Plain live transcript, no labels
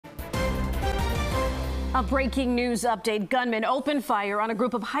A breaking news update. Gunmen opened fire on a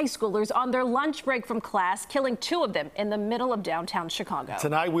group of high schoolers on their lunch break from class, killing 2 of them in the middle of downtown Chicago.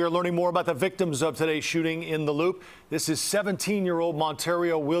 Tonight, we are learning more about the victims of today's shooting in the Loop. This is 17-year-old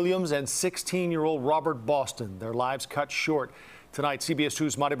Monterio Williams and 16-year-old Robert Boston. Their lives cut short. Tonight, CBS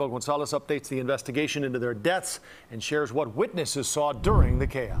 2's Marybel Gonzalez updates the investigation into their deaths and shares what witnesses saw during the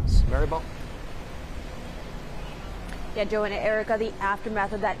chaos. Marybel? Yeah, Joe and Erica, the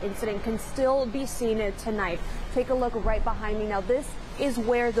aftermath of that incident can still be seen tonight. Take a look right behind me. Now, this is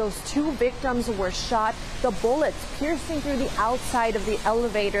where those 2 victims were shot. The bullets piercing through the outside of the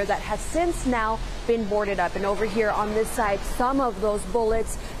elevator that has since now been boarded up. And over here on this side, some of those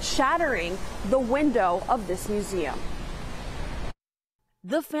bullets shattering the window of this museum.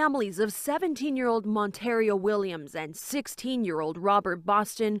 The families of 17-year-old Monterio Williams and 16-year-old Robert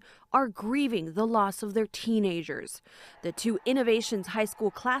Boston are grieving the loss of their teenagers. The 2 Innovations high school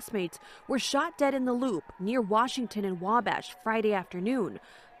classmates were shot dead in the Loop near Washington and Wabash Friday afternoon,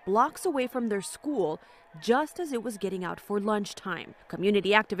 blocks away from their school, just as it was getting out for lunchtime. Community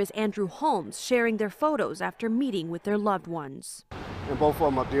activist Andrew Holmes sharing their photos after meeting with their loved ones. And both of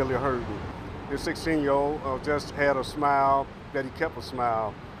them are dearly hurting. The 16-year-old just had a smile, that he kept a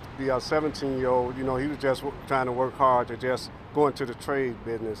smile. The 17-year-old, he was just trying to work hard to just go into the trade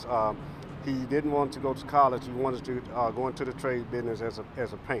business. He didn't want to go to college. He wanted to go into the trade business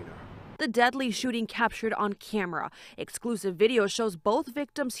as a painter. The deadly shooting captured on camera. Exclusive video shows both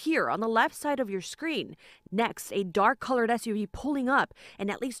victims here on the left side of your screen. Next, a dark-colored SUV pulling up,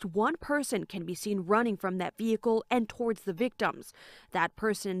 and at least one person can be seen running from that vehicle and towards the victims. That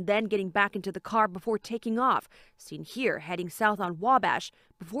person then getting back into the car before taking off. Seen here heading south on Wabash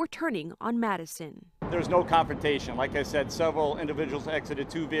before turning on Madison. There's no confrontation. Like I said, several individuals exited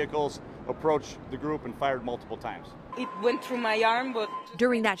 2 vehicles, approached the group, and fired multiple times. It went through my arm, but...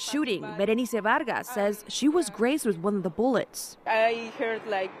 During that shooting, Berenice Vargas says she was grazed with one of the bullets. I heard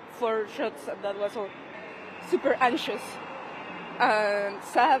like 4 shots, and that was super anxious and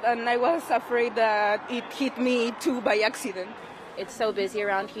sad, and I was afraid that it hit me too by accident. It's so busy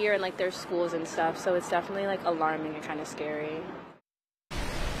around here, and like there's schools and stuff, so it's definitely like alarming and kind of scary.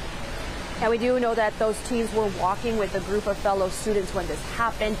 Now, we do know that those teens were walking with a group of fellow students when this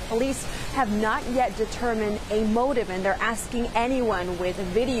happened. Police have not yet determined a motive, and they're asking anyone with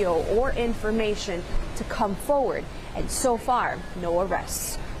video or information to come forward. And so far, no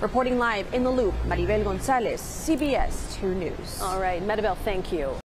arrests. Reporting live in the Loop, Marybel Gonzalez, CBS 2 News. All right, Marybel, thank you.